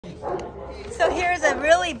So here's a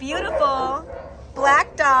really beautiful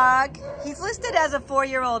black dog. He's listed as a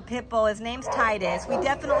 4-year-old pit bull. His name's Titus. We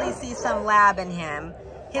definitely see some lab in him.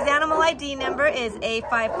 His animal ID number is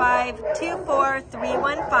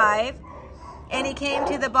A5524315. And he came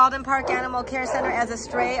to the Baldwin Park Animal Care Center as a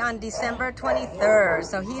stray on December 23rd.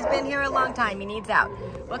 So he's been here a long time. He needs out.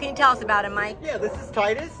 What can you tell us about him, Mike? Yeah, this is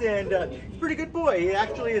Titus, and he's a pretty good boy. He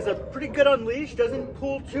actually is a pretty good on leash. Doesn't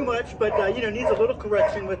pull too much, but you know, needs a little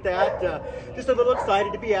correction with that. Just a little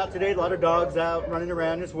excited to be out today. A lot of dogs out running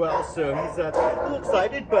around as well, so he's a little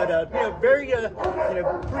excited. But you know, very you know,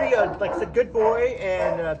 pretty like I said, good boy.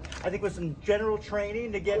 And I think with some general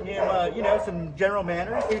training to get him you know, some general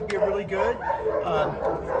manners, he'd be really good.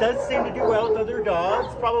 Does seem to do well with other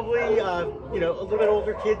dogs. Probably you know, a little bit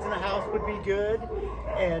older kids in the house would be good.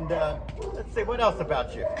 And let's see, what else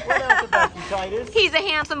about you? What else about you, Titus? He's a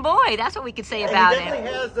handsome boy. That's what we could say about him. He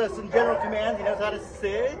definitely has some general commands. He knows how to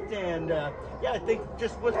sit, and yeah, I think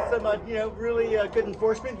just with some you know, really good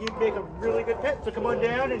enforcement, he'd make a really good pet. So come on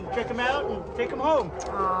down and check him out and take him home.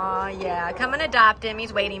 Aw, yeah. Come and adopt him.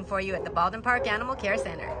 He's waiting for you at the Baldwin Park Animal Care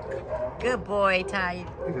Center. Good boy, Titus.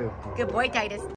 Good boy, Titus.